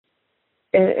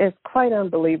It's quite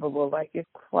unbelievable. Like, it's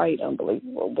quite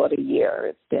unbelievable what a year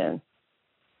it's been.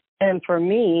 And for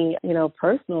me,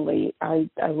 personally, I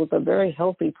was a very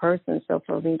healthy person. So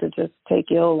for me to just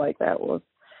take ill like that was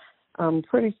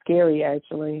pretty scary,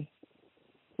 actually.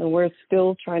 And we're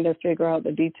still trying to figure out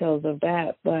the details of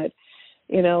that. But,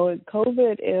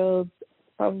 COVID is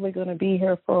probably going to be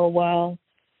here for a while.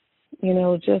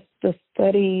 Just the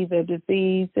study, the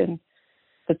disease, and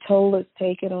the toll it's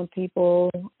taken on people.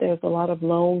 There's a lot of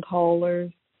lone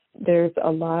callers. There's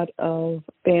a lot of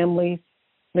families.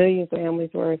 Millions of families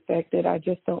were affected. I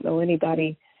just don't know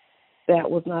anybody that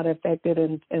was not affected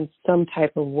in some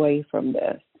type of way from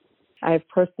this. I've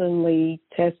personally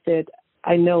tested,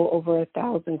 I know, over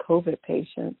 1,000 COVID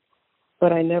patients,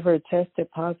 but I never tested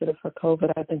positive for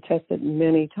COVID. I've been tested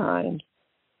many times.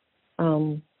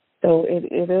 So it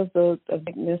is a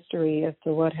big mystery as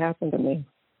to what happened to me.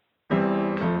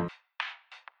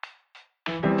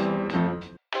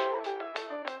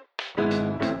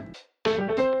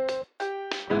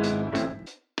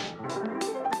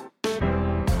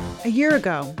 A year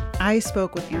ago, I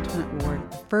spoke with Antoinette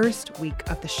Ward the first week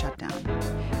of the shutdown.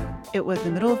 It was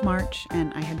the middle of March,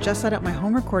 and I had just set up my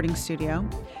home recording studio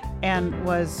and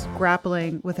was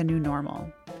grappling with a new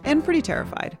normal and pretty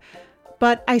terrified.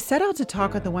 But I set out to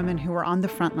talk with the women who were on the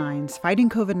front lines fighting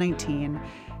COVID-19,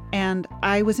 and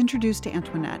I was introduced to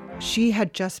Antoinette. She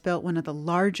had just built one of the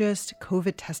largest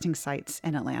COVID testing sites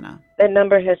in Atlanta. That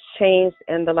number has changed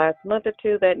in the last month or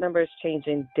two. That number is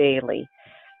changing daily.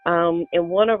 In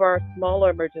one of our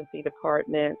smaller emergency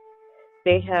departments,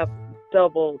 they have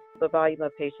doubled the volume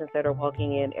of patients that are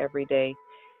walking in every day.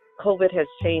 COVID has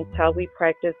changed how we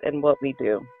practice and what we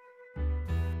do.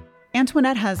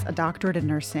 Antoinette has a doctorate in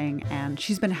nursing, and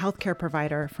she's been a healthcare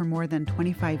provider for more than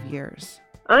 25 years.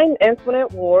 I'm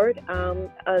Antoinette Ward. I'm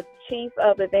a chief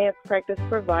of advanced practice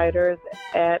providers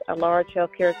at a large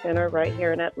healthcare center right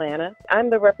here in Atlanta. I'm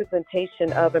the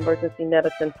representation of emergency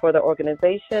medicine for the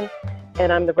organization,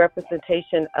 and I'm the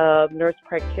representation of nurse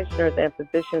practitioners and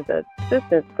physician's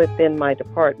assistants within my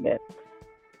department.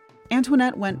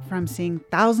 Antoinette went from seeing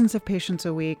thousands of patients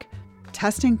a week,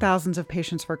 testing thousands of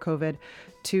patients for COVID,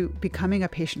 to becoming a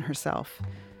patient herself.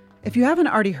 If you haven't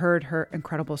already heard her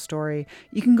incredible story,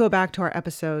 you can go back to our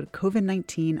episode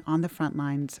COVID-19 on the Front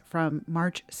Lines from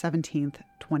March 17th,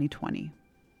 2020.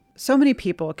 So many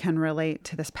people can relate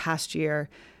to this past year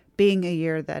being a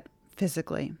year that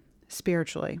physically,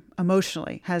 spiritually,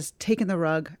 emotionally has taken the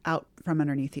rug out from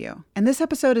underneath you. And this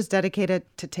episode is dedicated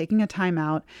to taking a time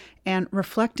out and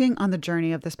reflecting on the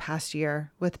journey of this past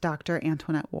year with Dr.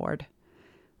 Antoinette Ward.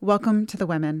 Welcome to The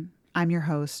Women. I'm your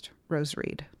host, Rose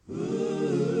Reed.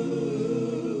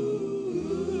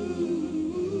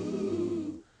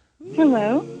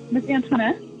 Hello, Miss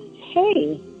Antoinette.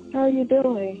 Hey, how are you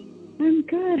doing? I'm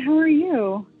good. How are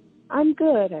you? I'm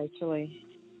good, actually.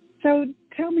 So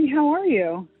tell me, how are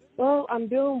you? Well, I'm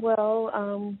doing well.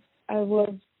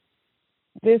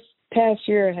 This past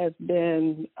year has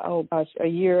been, a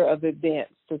year of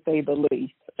events, to say the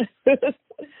least.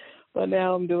 But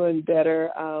now I'm doing better.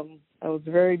 I was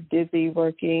very busy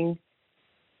working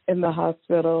in the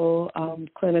hospital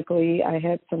clinically. I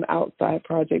had some outside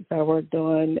projects I worked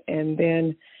on, and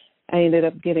then I ended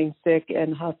up getting sick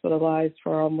and hospitalized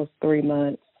for almost 3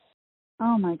 months.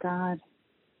 Oh, my God.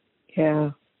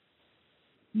 Yeah.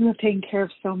 You have taken care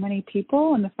of so many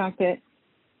people, and the fact that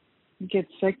you get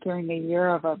sick during the year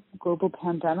of a global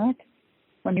pandemic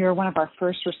when you're one of our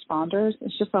first responders,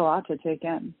 it's just a lot to take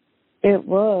in. It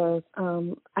was.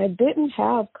 I didn't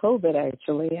have COVID,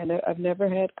 actually. I've never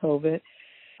had COVID.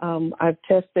 I've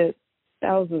tested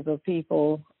thousands of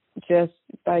people just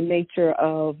by nature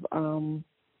of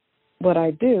what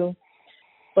I do.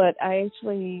 But I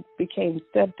actually became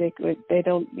septic. They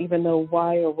don't even know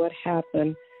why or what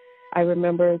happened. I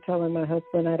remember telling my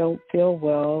husband I don't feel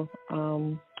well.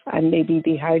 I may be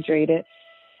dehydrated.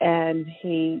 And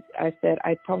I said,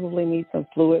 I probably need some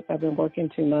fluids. I've been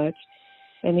working too much.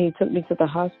 And he took me to the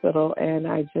hospital, and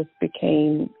I just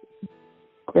became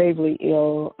gravely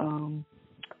ill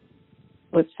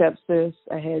with sepsis.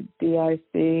 I had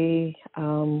DIC.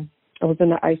 I was in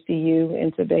the ICU,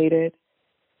 intubated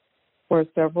for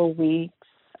several weeks.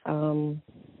 I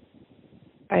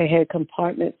had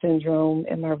compartment syndrome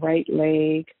in my right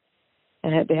leg. I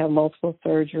had to have multiple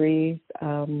surgeries.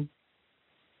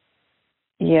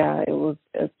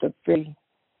 It's a pretty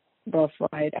rough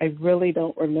ride. I really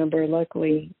don't remember,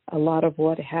 luckily, a lot of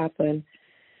what happened.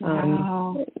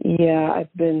 Wow.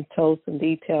 I've been told some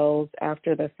details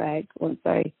after the fact once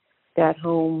I got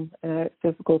home and I had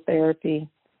physical therapy.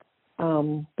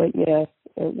 But yes,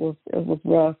 it was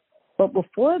rough. But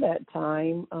before that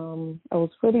time, I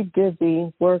was pretty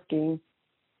busy working.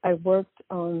 I worked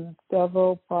on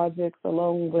several projects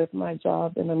along with my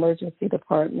job in the emergency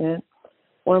department.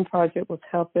 One project was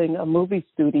helping a movie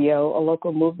studio, a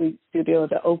local movie studio,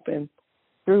 to open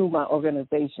through my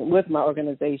organization, with my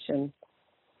organization.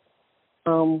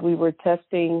 We were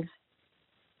testing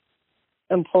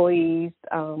employees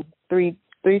three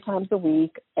times a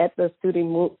week at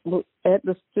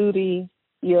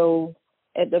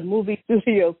the movie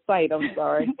studio site. I'm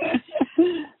sorry.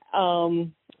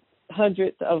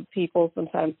 Hundreds of people,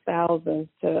 sometimes thousands,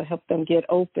 to help them get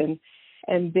open.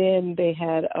 And then they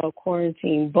had a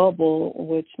quarantine bubble,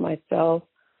 which myself,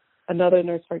 another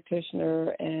nurse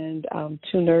practitioner, and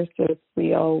two nurses,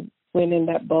 we all went in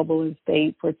that bubble and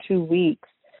stayed for 2 weeks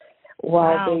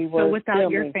while they were So without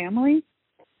filming. your family?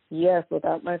 Yes,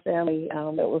 without my family.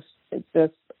 It was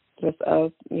just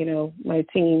us, my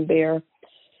team there.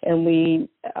 And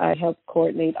I helped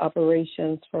coordinate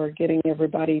operations for getting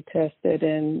everybody tested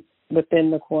and within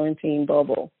the quarantine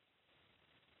bubble.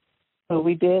 So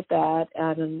we did that,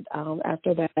 and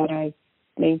after that, I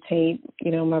maintained,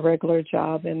 my regular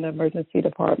job in the emergency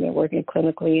department, working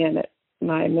clinically and at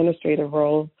my administrative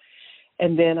role.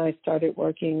 And then I started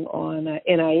working on an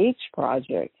NIH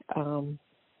project.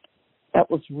 That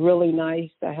was really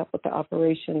nice. I helped with the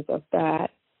operations of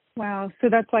that. Wow. So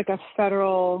that's like a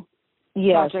federal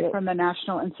project from the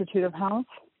National Institute of Health?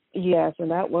 Yes,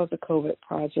 and that was a COVID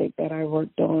project that I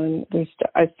worked on.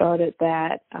 I started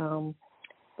that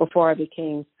before I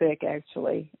became sick,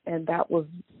 actually, and that was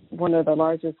one of the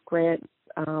largest grants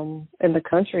in the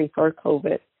country for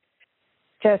COVID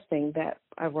testing that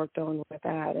I worked on with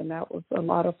that, and that was a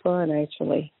lot of fun,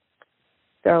 actually.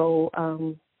 So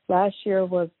last year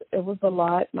was a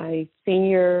lot. My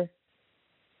senior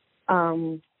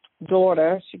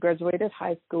daughter, she graduated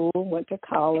high school, went to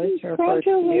college.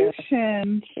 Congratulations. Her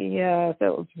first year. Yeah,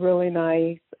 that was really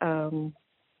nice. I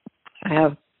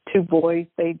have 2 boys.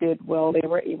 They did well. They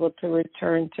were able to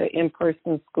return to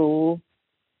in-person school.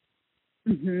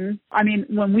 Mm-hmm. I mean,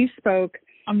 when we spoke,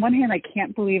 on one hand, I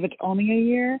can't believe it's only a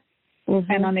year.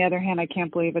 Mm-hmm. And on the other hand, I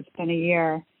can't believe it's been a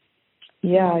year.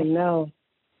 Yeah, I know.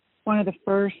 One of the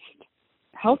first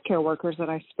healthcare workers that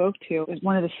I spoke to was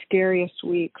one of the scariest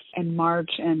weeks in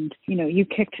March. And, you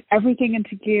kicked everything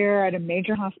into gear at a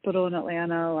major hospital in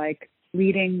Atlanta, like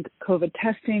leading COVID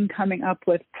testing, coming up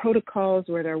with protocols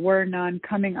where there were none,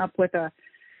 coming up with a,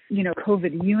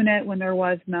 COVID unit when there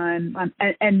was none,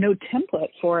 and no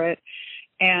template for it.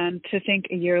 And to think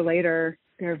a year later,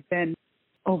 there have been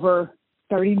over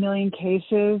 30 million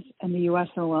cases in the U.S.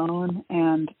 alone,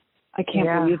 and I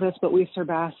can't believe this, but we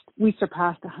surpassed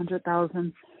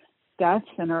 100,000 deaths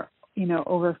and are,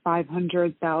 over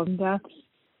 500,000 deaths.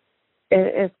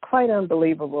 It's quite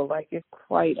unbelievable. It's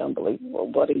quite unbelievable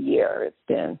what a year it's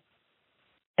been.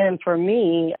 And for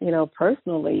me,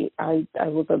 personally, I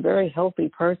was a very healthy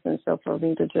person. So for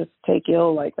me to just take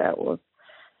ill like that was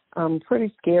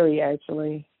pretty scary,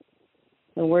 actually.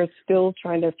 And we're still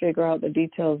trying to figure out the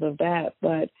details of that.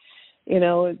 But,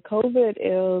 COVID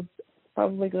is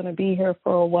probably going to be here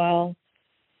for a while.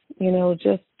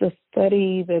 Just to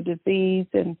study the disease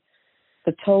and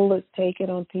the toll it's taken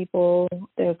on people.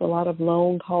 There's a lot of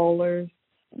lone haulers.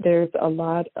 There's a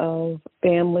lot of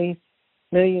families.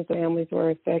 Millions of families were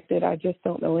affected. I just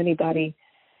don't know anybody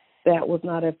that was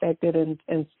not affected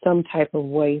in some type of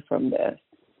way from this.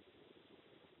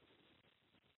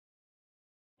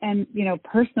 And,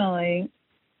 personally,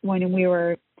 when we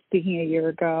were speaking a year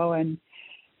ago and,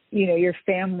 your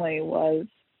family was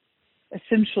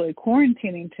essentially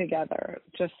quarantining together,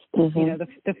 just,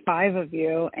 the 5 of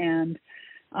you. And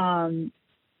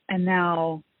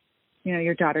now,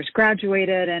 your daughter's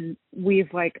graduated and we've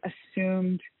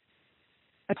assumed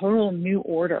a total new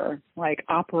order,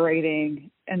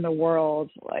 operating in the world,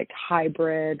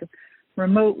 hybrid,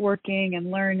 remote working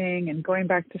and learning and going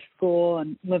back to school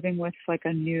and living with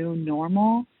a new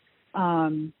normal.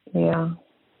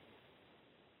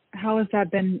 How has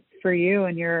that been for you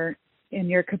in your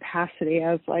capacity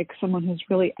as someone who's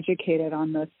really educated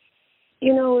on this?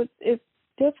 It's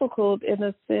difficult in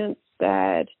the sense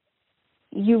that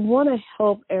you want to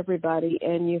help everybody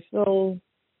and you feel,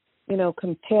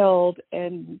 compelled.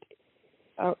 And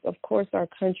of course, our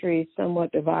country is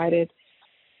somewhat divided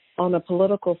on a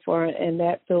political front, and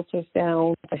that filters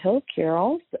down to healthcare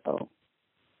also.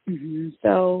 Mm-hmm.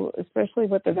 So, especially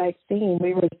with the vaccine,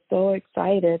 we were so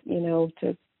excited,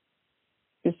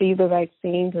 to see the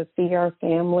vaccine, to see our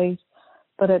families.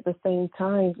 But at the same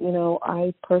time,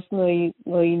 I personally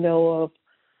know of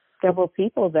several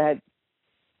people that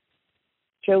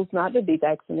chose not to be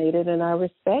vaccinated, and I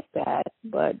respect that.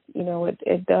 But,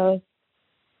 it does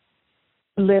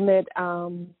limit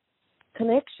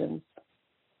connections.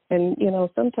 And,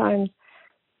 sometimes,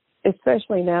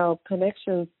 especially now,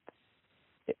 connections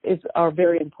are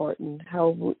very important.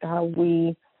 How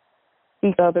we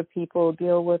speak to other people,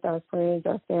 deal with our friends,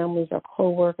 our families, our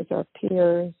coworkers, our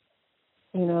peers.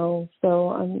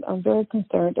 So I'm very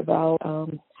concerned about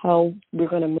how we're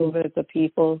going to move as a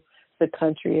people, the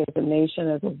country, as a nation,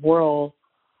 as a world,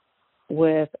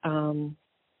 with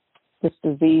this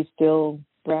disease still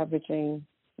ravaging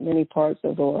many parts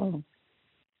of the world.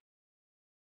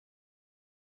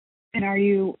 And are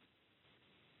you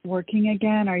working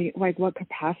again? Are you, what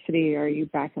capacity are you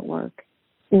back at work?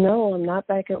 No, I'm not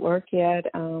back at work yet.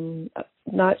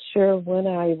 Not sure when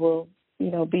I will,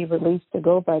 be released to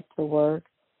go back to work.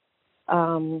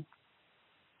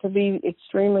 To be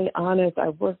extremely honest, I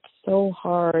worked so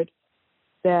hard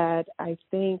that I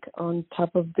think on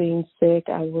top of being sick,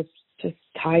 I was just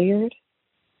tired.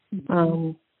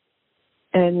 Mm-hmm.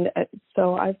 And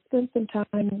so I spent some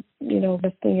time,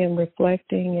 resting and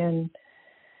reflecting and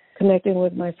connecting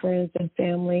with my friends and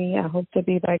family. I hope to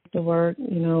be back to work,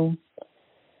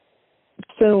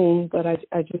 soon, but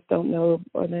I just don't know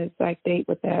an exact date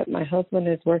with that. My husband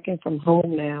is working from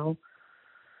home now.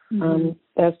 Mm-hmm.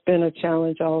 That's been a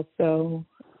challenge also.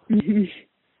 Mm-hmm.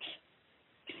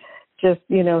 Just,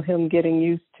 him getting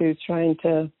used to trying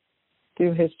to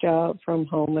do his job from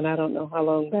home, and I don't know how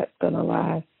long that's going to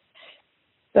last.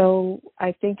 So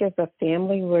I think as a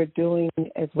family, we're doing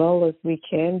as well as we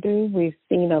can do. We've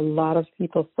seen a lot of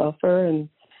people suffer, and,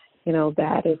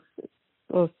 that is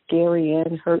so scary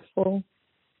and hurtful,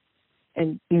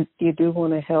 and you do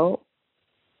want to help.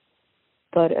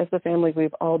 But as a family,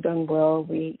 we've all done well.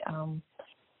 We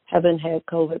haven't had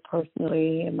COVID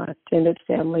personally, and my extended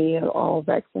family are all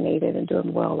vaccinated and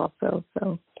doing well also.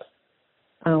 So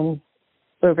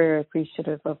we're very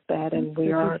appreciative of that, and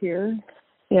we are here.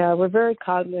 Yeah, we're very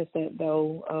cognizant,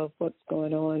 though, of what's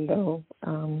going on, though,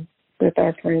 with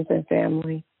our friends and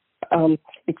family,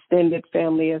 extended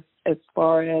family, as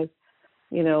far as,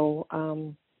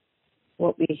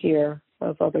 what we hear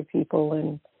of other people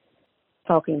and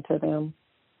talking to them.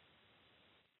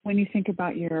 When you think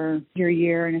about your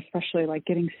year, and especially like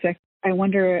getting sick, I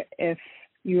wonder if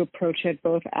you approach it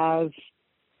both as,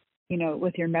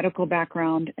 with your medical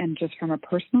background and just from a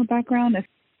personal background.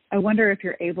 I wonder if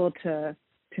you're able to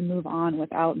move on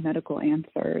without medical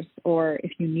answers, or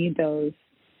if you need those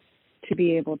to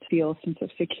be able to feel a sense of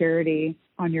security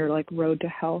on your road to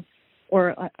health, or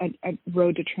a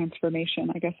road to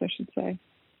transformation, I guess I should say.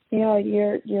 Yeah,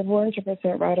 you're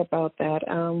 100% right about that.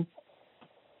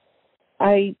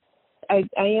 I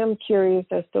am curious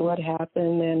as to what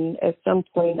happened, and at some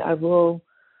point I will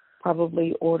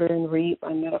probably order and read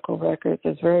my medical records.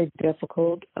 It's very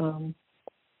difficult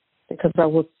because I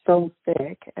was so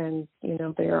sick, and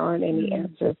there aren't any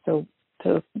answers to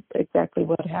exactly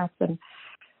what happened.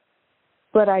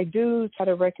 But I do try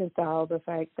to reconcile the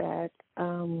fact that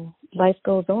life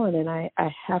goes on, and I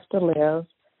have to live.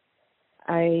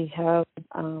 I have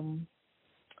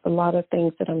a lot of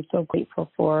things that I'm so grateful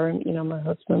for, my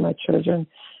husband, my children,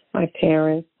 my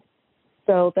parents.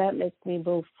 So that makes me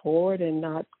move forward and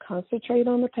not concentrate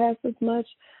on the past as much.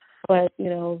 But,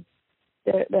 the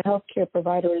healthcare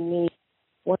provider in me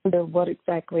wonder what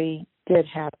exactly did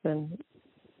happen,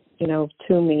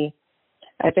 to me.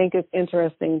 I think it's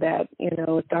interesting that,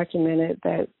 it's documented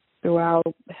that throughout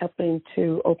helping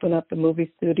to open up the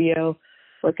movie studio,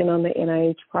 working on the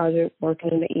NIH project, working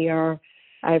in the ER,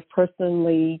 I've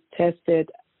personally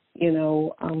tested, I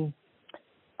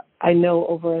know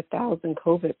over 1,000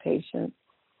 COVID patients,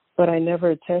 but I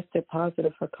never tested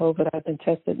positive for COVID. I've been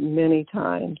tested many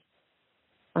times.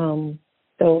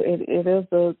 So it is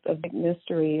a big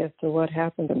mystery as to what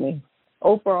happened to me.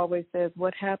 Oprah always says,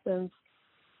 what happens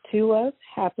to us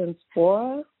happens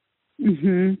for us.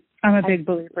 Mm-hmm. I'm a big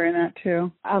believer in that,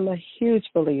 too. I'm a huge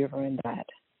believer in that,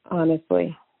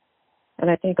 honestly. And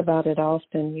I think about it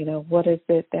often, what is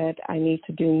it that I need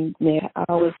to do now? I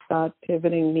always thought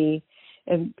pivoting me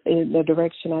in the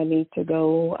direction I need to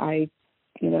go. I,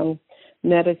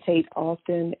 meditate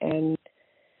often and,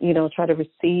 try to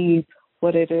receive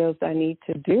what it is I need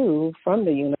to do from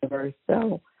the universe.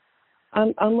 So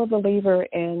I'm a believer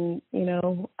in,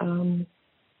 in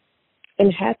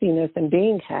happiness and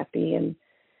being happy and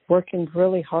working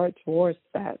really hard towards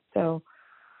that. So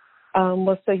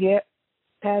was the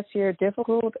past year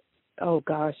difficult? Oh,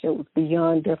 gosh, it was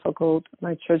beyond difficult.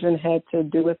 My children had to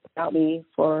do it without me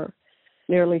for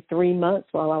nearly 3 months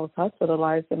while I was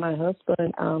hospitalized, and my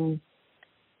husband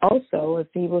also, as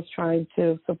he was trying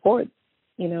to support,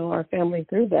 our family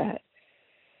through that.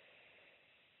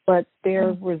 But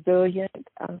they're resilient.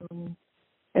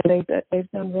 and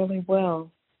they've done really well.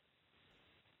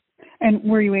 And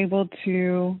were you able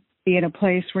to be in a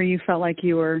place where you felt like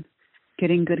you were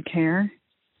getting good care?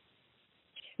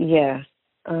 Yeah,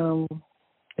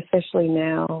 especially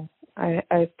now.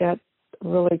 I've got a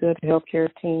really good healthcare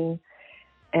team,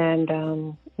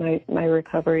 and my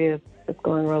recovery is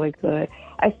going really good.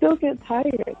 I still get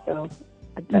tired, though.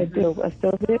 I do. I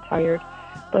still get tired,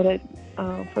 but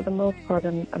for the most part,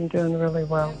 I'm doing really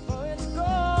well.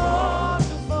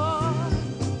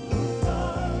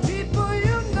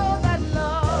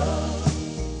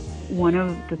 One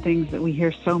of the things that we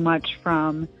hear so much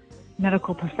from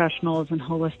medical professionals in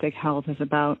holistic health is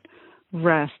about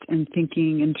rest and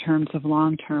thinking in terms of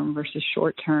long-term versus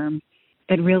short-term.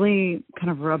 It really kind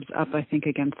of rubs up, I think,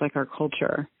 against like our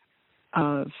culture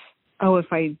of, oh, if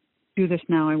I do this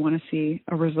now, I want to see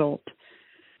a result.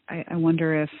 I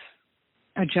wonder if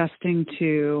adjusting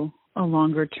to a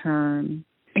longer term,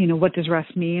 what does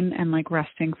rest mean, and like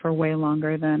resting for way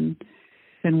longer than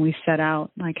we set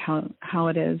out, like how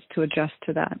it is to adjust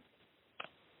to that.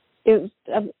 It's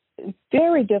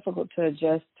very difficult to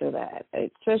adjust to that,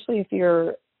 especially if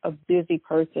you're a busy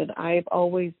person. I've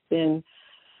always been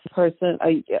a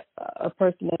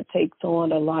person that takes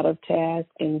on a lot of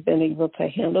tasks and been able to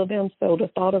handle them. So the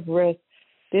thought of rest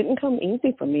didn't come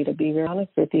easy for me, to be very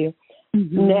honest with you.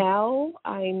 Mm-hmm. Now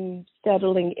I'm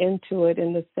settling into it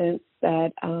in the sense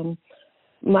that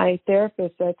my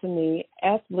therapist said to me,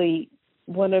 athlete,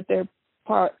 one of their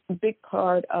big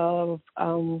part of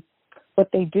what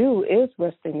they do is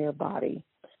resting their body,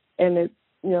 and it's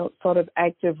sort of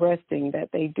active resting that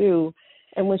they do.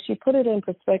 And when she put it in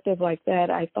perspective like that,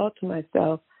 I thought to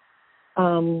myself,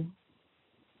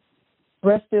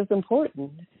 rest is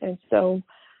important, and so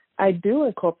I do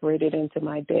incorporate it into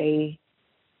my day,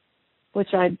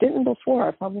 which I didn't before.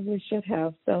 I probably should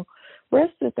have. So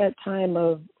rest is that time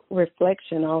of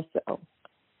reflection also.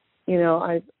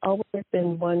 I've always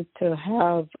been one to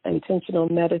have intentional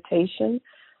meditation,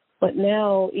 but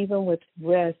now even with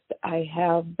rest, I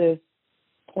have this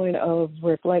point of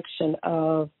reflection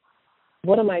of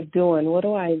what am I doing? What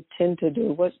do I intend to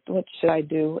do? What should I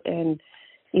do? And,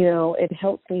 it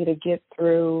helps me to get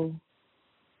through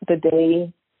the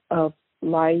day of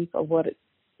life, of what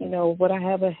I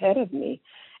have ahead of me.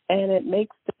 And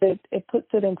it puts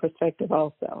it in perspective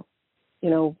also.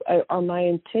 Are my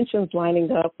intentions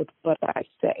lining up with what I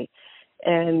say?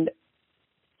 And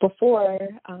before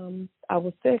I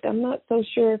was sick, I'm not so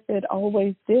sure if it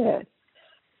always did.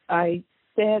 I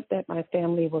said that my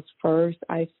family was first.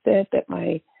 I said that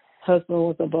my husband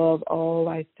was above all.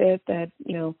 I said that,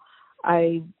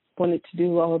 I wanted to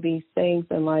do all these things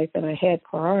in life and I had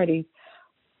priorities,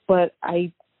 but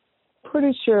I'm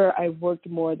pretty sure I worked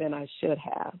more than I should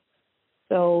have.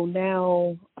 So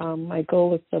now my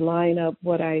goal is to line up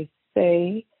what I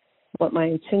say, what my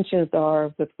intentions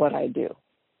are with what I do.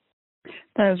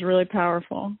 That is really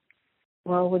powerful.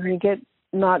 Well, when you get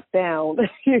knocked down,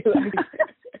 you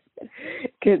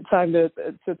get time to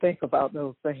think about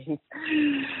those things.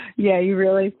 Yeah, you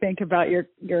really think about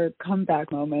your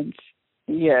comeback moments.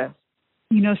 Yeah.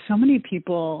 So many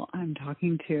people I'm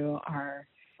talking to are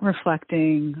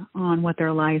reflecting on what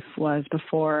their life was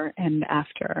before and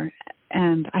after.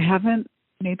 And I haven't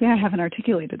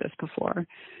articulated this before,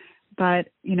 but,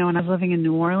 when I was living in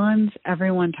New Orleans,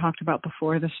 everyone talked about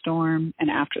before the storm and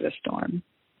after the storm.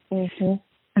 Mm-hmm.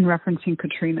 And referencing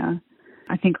Katrina,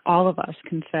 I think all of us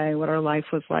can say what our life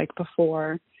was like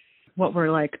before. What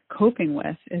we're like coping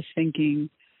with is thinking,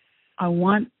 I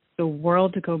want the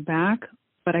world to go back,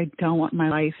 but I don't want my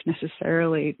life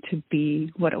necessarily to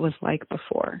be what it was like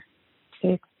before.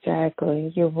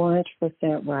 Exactly. You're 100%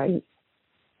 right.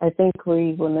 I think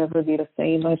we will never be the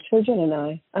same. My children and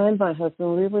I and my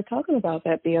husband, we were talking about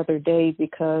that the other day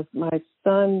because my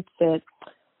son said,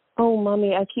 oh,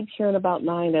 Mommy, I keep hearing about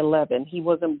 9/11. He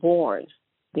wasn't born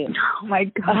then. Oh, my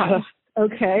gosh.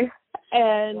 Okay.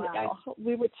 And wow.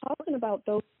 We were talking about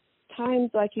those times,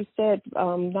 like you said,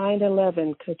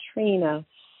 9/11, Katrina,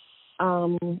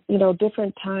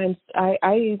 different times.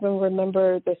 I even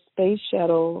remember the space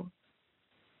shuttle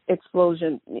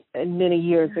explosion many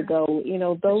years ago.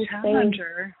 Those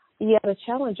Challenger. things. Yeah, the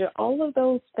Challenger. All of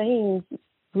those things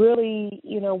really,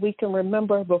 we can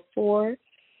remember before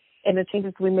and the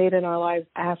changes we made in our lives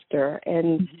after.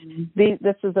 And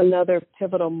this is another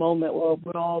pivotal moment where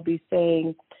we'll all be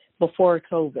saying before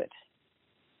COVID.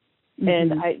 Mm-hmm.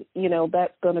 And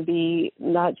that's going to be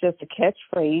not just a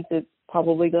catchphrase. It's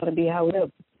probably going to be how we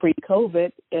live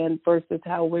pre-COVID and versus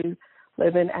how we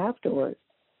live in afterwards.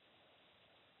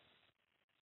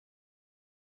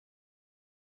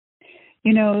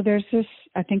 There's this,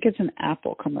 I think it's an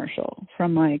Apple commercial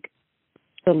from like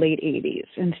the late 80s,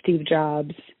 and Steve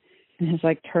Jobs and his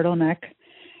like turtleneck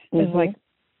is like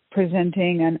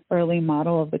presenting an early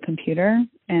model of the computer,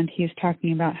 and he's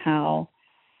talking about how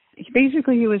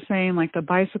basically he was saying like the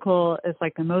bicycle is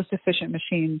like the most efficient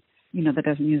machine, you know, that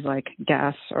doesn't use like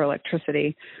gas or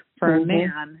electricity for a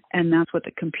man, and that's what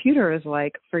the computer is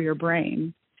like for your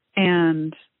brain.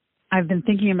 And I've been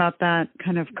thinking about that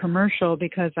kind of commercial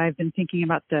because I've been thinking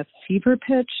about the fever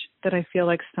pitch that I feel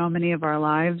like so many of our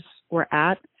lives were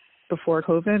at before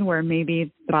COVID, where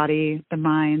maybe the body, the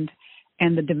mind,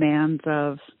 and the demands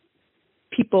of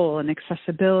people and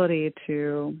accessibility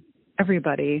to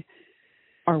everybody,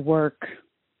 our work,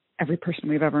 every person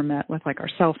we've ever met with like our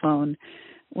cell phone,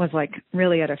 was like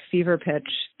really at a fever pitch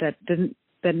that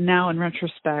now in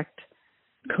retrospect,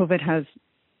 COVID has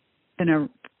been a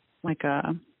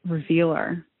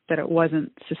revealer that it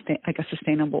wasn't a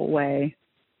sustainable way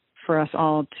for us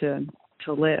all to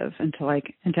live and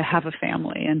to have a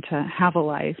family and to have a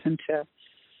life and to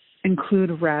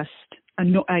include rest,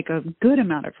 like a good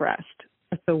amount of rest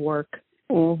with the work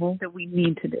that we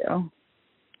need to do.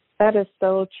 That is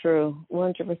so true,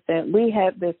 100%. We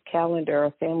had this calendar,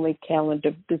 a family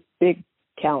calendar, this big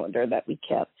calendar that we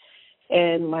kept.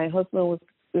 And my husband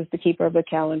was the keeper of the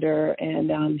calendar,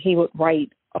 and he would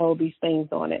write all these things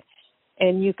on it.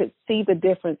 And you could see the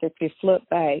difference if you flip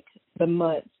back the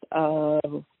months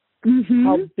of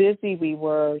how busy we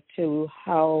were to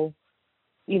how,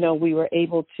 you know, we were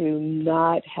able to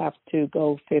not have to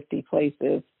go 50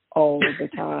 places all the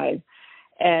time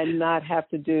and not have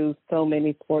to do so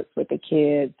many sports with the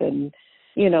kids. And,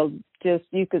 you know, just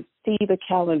you could see the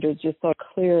calendar just sort of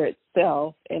clear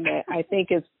itself. And I think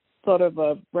it's sort of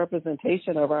a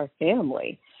representation of our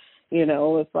family. You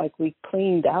know, it's like we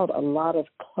cleaned out a lot of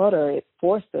clutter. It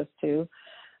forced us to,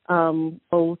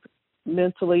 both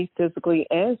mentally, physically,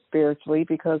 and spiritually,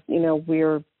 because, you know,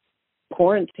 we're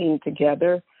quarantined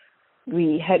together.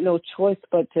 We had no choice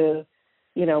but to,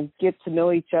 you know, get to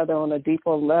know each other on a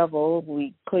deeper level.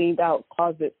 We cleaned out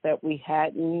closets that we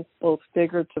hadn't, both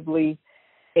figuratively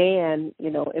and,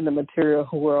 you know, in the material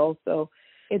world. So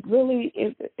it really,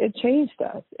 it changed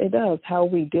us. It does, how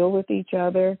we deal with each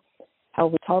other, how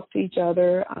we talk to each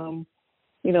other.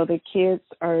 You know, the kids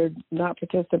are not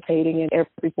participating in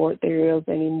every sport there is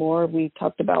anymore. We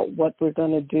talked about what we're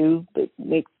going to do the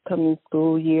next coming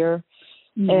school year,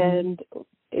 and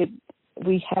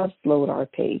we have slowed our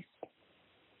pace.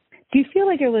 Do you feel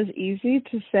like it was easy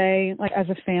to say, like, as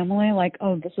a family, like,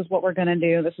 oh, this is what we're going to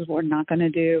do, this is what we're not going to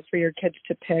do, for your kids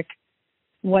to pick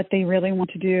what they really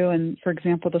want to do and, for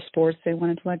example, the sports they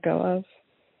wanted to let go of?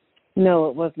 No,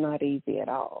 it was not easy at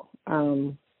all.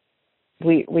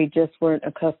 We just weren't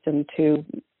accustomed to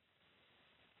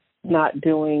not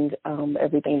doing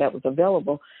everything that was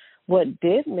available. What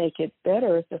did make it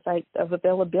better is the fact of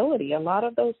availability. A lot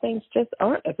of those things just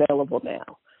aren't available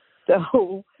now.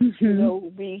 So, you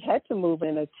know, we had to move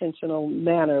in an intentional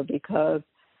manner because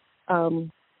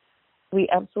we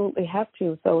absolutely have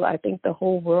to. So I think the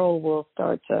whole world will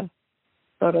start to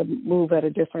sort of move at a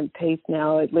different pace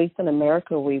now. At least in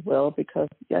America we will, because,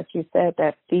 like you said,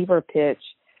 that fever pitch,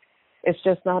 it's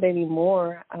just not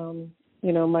anymore.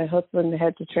 You know, my husband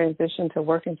had to transition to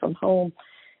working from home.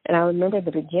 And I remember at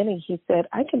the beginning, he said,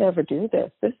 I can never do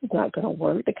this. This is not going to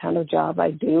work, the kind of job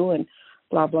I do, and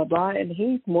blah, blah, blah. And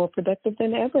he's more productive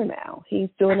than ever now. He's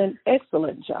doing an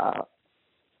excellent job.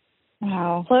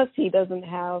 Wow. Plus, he doesn't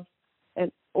have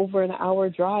over an hour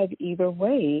drive either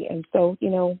way. And so, you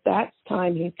know, that's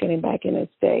time he's getting back in his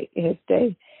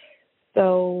day.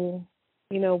 So,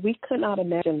 you know, we could not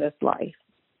imagine this life.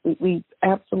 We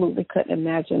absolutely couldn't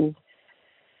imagine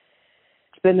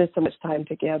spending so much time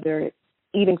together,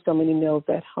 eating so many meals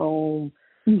at home,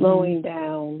 slowing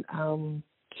down,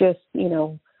 just, you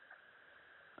know,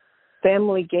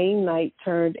 family game night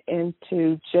turned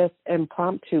into just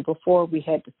impromptu before we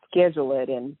had to schedule it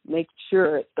and make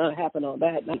sure it's going to happen on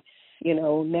that night. You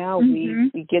know, now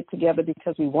we get together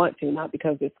because we want to, not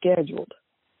because it's scheduled.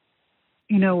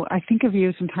 You know, I think of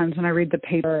you sometimes when I read the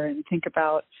paper and think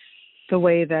about the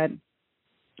way that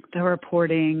the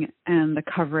reporting and the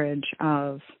coverage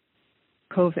of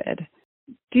COVID.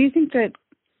 Do you think that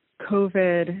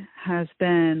COVID has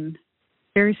been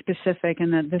very specific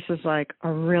and that this is like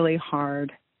a really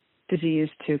hard disease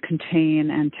to contain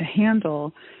and to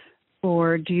handle?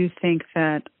 Or do you think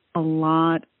that a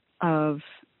lot of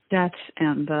deaths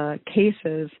and the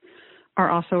cases are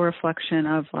also a reflection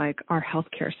of like our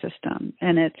healthcare system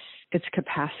and its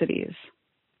capacities?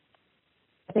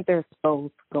 I think there's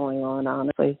both going on,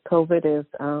 honestly. COVID is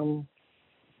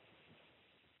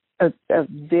a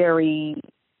very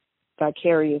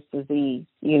vicarious disease.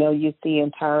 You know, you see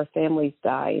entire families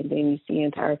die, and then you see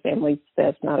entire families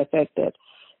that's not affected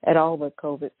at all with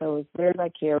COVID. So it's very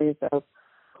vicarious of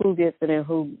who gets it and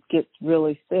who gets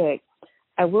really sick.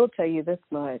 I will tell you this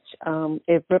much.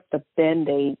 It ripped the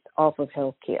Band-Aid off of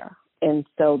healthcare. And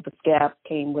so the gap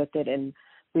came with it, and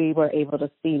we were able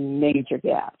to see major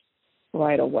gaps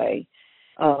right away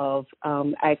of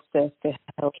access to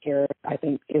healthcare. I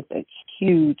think is a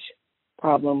huge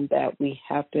problem that we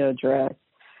have to address.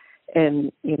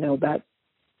 And, you know, that's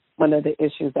one of the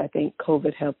issues I think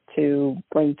COVID helped to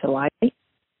bring to light,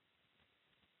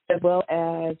 as well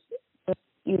as,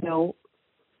 you know,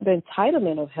 the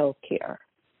entitlement of healthcare.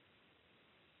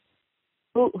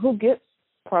 Who gets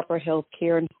proper health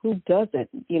care and who doesn't?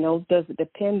 You know, does it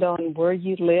depend on where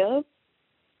you live?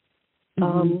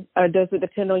 Or does it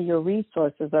depend on your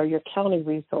resources or your county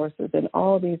resources and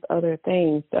all these other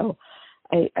things? So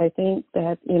I think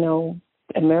that, you know,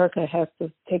 America has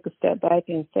to take a step back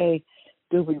and say,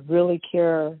 do we really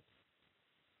care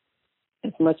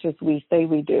as much as we say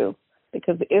we do?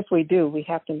 Because if we do, we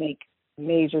have to make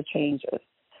major changes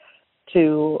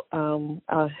to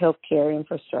our healthcare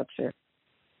infrastructure.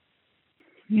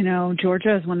 You know,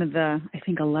 Georgia is one of the, I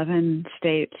think, 11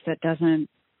 states that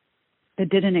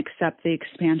didn't accept the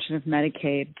expansion of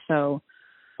Medicaid. So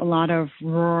a lot of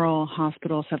rural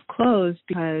hospitals have closed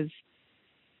because,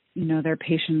 you know, their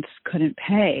patients couldn't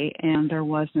pay and there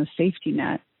was no safety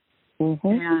net.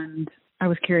 And I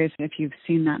was curious if you've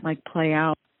seen that like play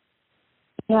out.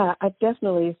 Yeah, I've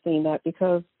definitely seen that,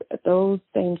 because those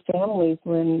same families,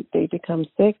 when they become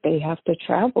sick, they have to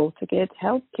travel to get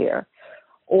health care,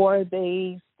 or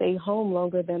they stay home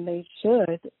longer than they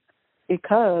should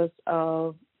because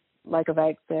of lack of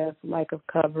access, lack of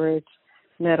coverage,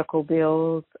 medical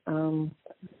bills.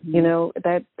 You know,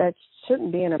 that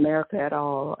shouldn't be in America at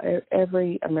all.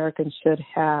 Every American should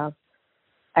have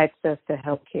access to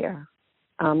health care,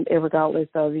 regardless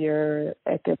of your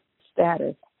economic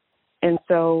status. And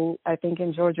so I think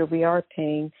in Georgia we are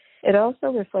paying. It also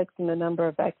reflects in the number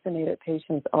of vaccinated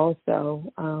patients also.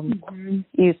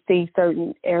 You see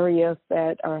certain areas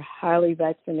that are highly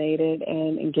vaccinated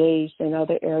and engaged. In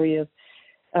other areas,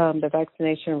 the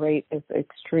vaccination rate is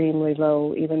extremely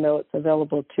low, even though it's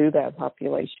available to that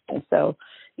population. So,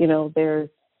 you know, there's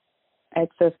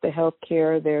access to health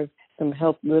care. There's some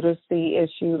health literacy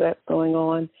issue that's going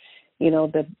on. You know,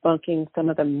 debunking some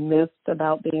of the myths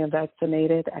about being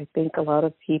vaccinated. I think a lot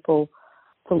of people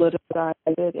politicize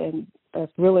it, and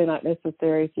that's really not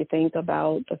necessary if you think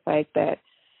about the fact that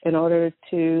in order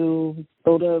to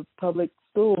go to public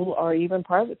school or even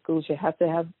private schools, you have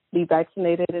to be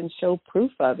vaccinated and show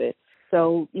proof of it.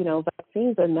 So, you know,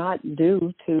 vaccines are not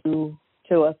due to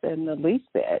us in the least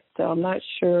bit. So I'm not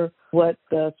sure what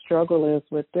the struggle is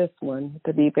with this one,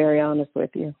 to be very honest with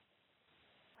you.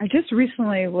 I just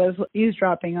recently was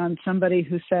eavesdropping on somebody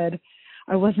who said,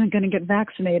 I wasn't going to get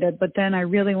vaccinated, but then I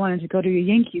really wanted to go to a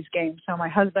Yankees game. So my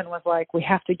husband was like, we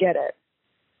have to get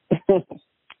it.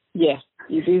 Yeah,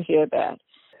 you do hear that.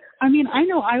 I mean, I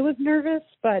know I was nervous,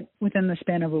 but within the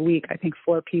span of a week, I think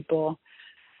 4 people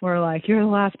were like, you're the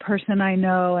last person I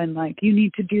know, and like, you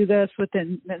need to do this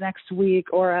within the next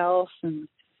week or else. And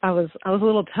I was a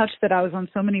little touched that I was on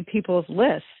so many people's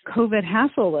lists, COVID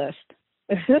hassle list.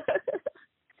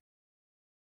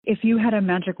 If you had a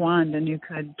magic wand and you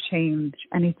could change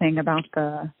anything about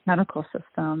the medical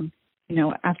system, you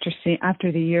know,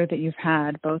 after the year that you've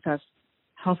had, both as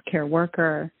healthcare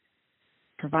worker,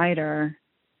 provider,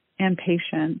 and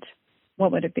patient,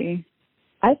 what would it be?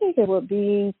 I think it would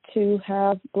be to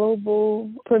have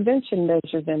global prevention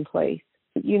measures in place.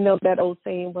 You know that old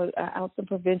saying, well, an ounce of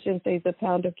prevention saves a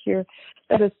pound of cure.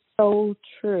 That is so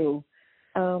true.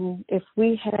 If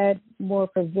we had more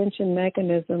prevention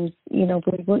mechanisms, you know,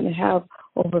 we wouldn't have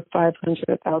over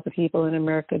 500,000 people in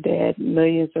America dead,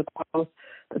 millions across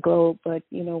the globe. But,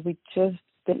 you know, we just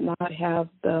did not have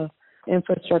the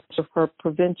infrastructure for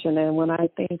prevention. And when I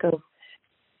think of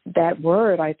that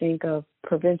word, I think of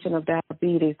prevention of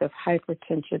diabetes, of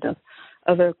hypertension, of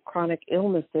other chronic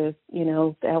illnesses, you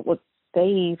know, that would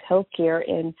save healthcare.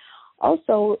 And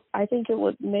also, I think it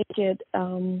would make it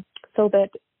so that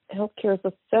healthcare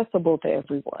is accessible to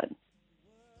everyone.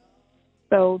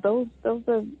 So those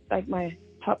are like my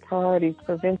top priorities: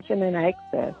 prevention and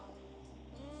access.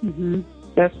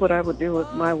 That's what I would do with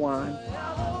my wand.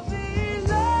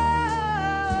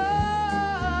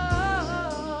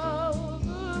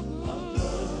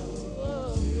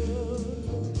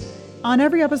 On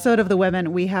every episode of The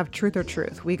Women, we have Truth or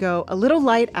Truth. We go a little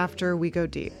light after we go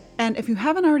deep. And if you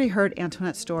haven't already heard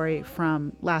Antoinette's story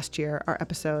from last year, our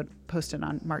episode posted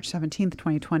on March 17th,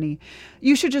 2020,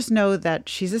 you should just know that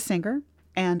she's a singer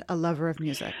and a lover of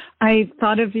music. I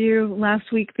thought of you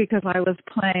last week because I was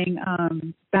playing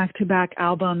back-to-back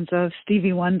albums of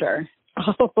Stevie Wonder.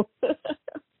 Oh,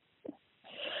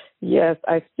 yes,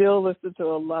 I still listen to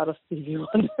a lot of Stevie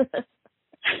Wonder.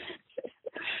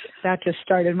 That just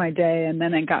started my day, and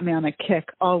then it got me on a kick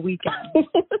all weekend.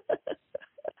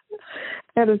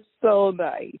 That is so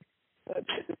nice. That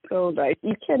is so nice.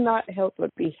 You cannot help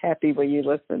but be happy when you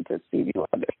listen to Stevie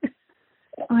Wonder.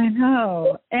 I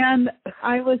know. And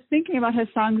I was thinking about his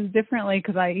songs differently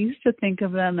because I used to think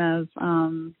of them as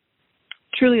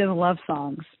truly as love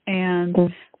songs. And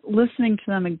listening to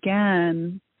them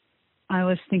again, I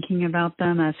was thinking about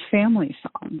them as family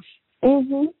songs.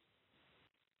 Mm-hmm.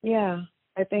 Yeah,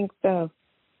 I think so.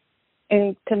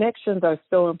 And connections are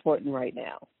so important right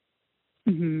now.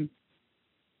 Mm-hmm.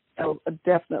 So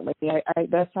definitely, I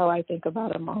that's how I think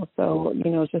about them also,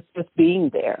 just being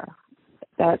there.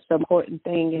 That's the important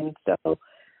thing. And so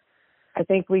I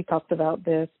think we talked about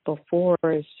this before.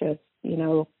 It's just,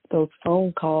 those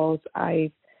phone calls.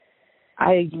 I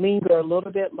linger a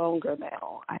little bit longer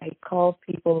now. I call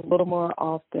people a little more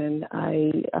often.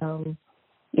 I,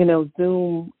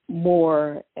 Zoom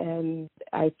more, and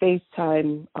I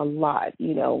FaceTime a lot,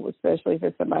 especially if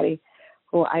it's somebody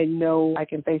who I know I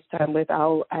can FaceTime with.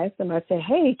 I'll ask them, I say,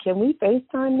 hey, can we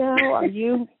FaceTime now? Are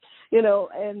you,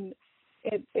 and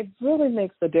it really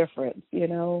makes a difference,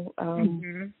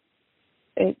 Mm-hmm.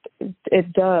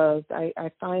 It does.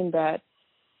 I find that,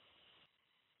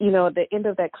 at the end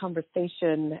of that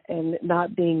conversation and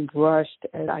not being rushed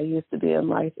as I used to be in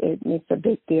life, it makes a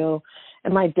big deal.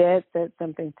 And my dad said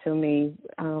something to me.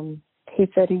 He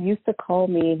said he used to call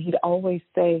me and he'd always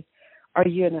say, are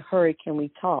you in a hurry? Can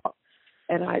we talk?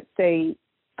 And I'd say,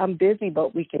 I'm busy,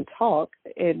 but we can talk.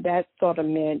 And that sort of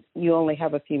meant you only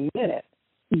have a few minutes.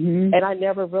 Mm-hmm. And I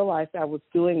never realized I was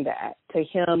doing that to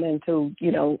him and to,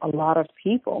 a lot of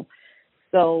people.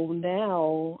 So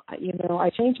now, I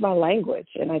changed my language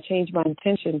and I changed my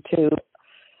intention to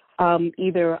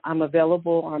either I'm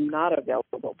available or I'm not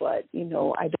available. But,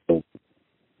 I don't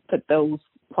put those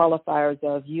qualifiers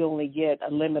of you only get a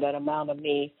limited amount of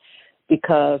me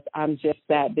because I'm just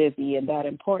that busy and that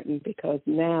important, because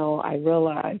now I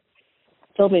realize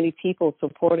so many people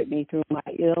supported me through my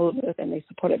illness, and they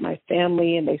supported my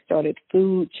family, and they started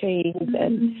food chains,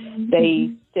 and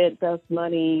they sent us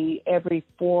money, every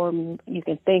form you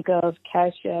can think of,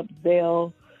 Cash App,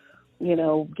 Zelle,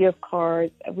 gift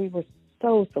cards. We were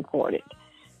so supported.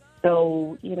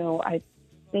 So, I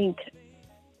think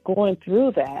going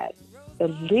through that, the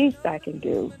least I can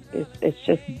do is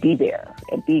just be there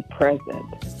and be present.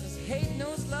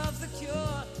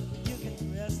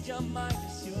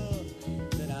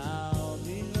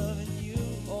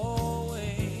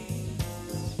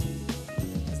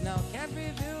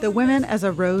 The Women as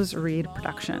a Rose Reed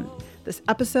production. This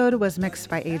episode was mixed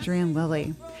by Adrian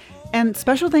Lilly. And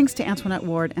special thanks to Antoinette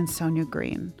Ward and Sonia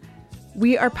Green.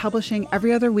 We are publishing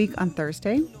every other week on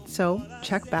Thursday, so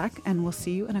check back and we'll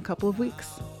see you in a couple of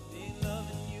weeks.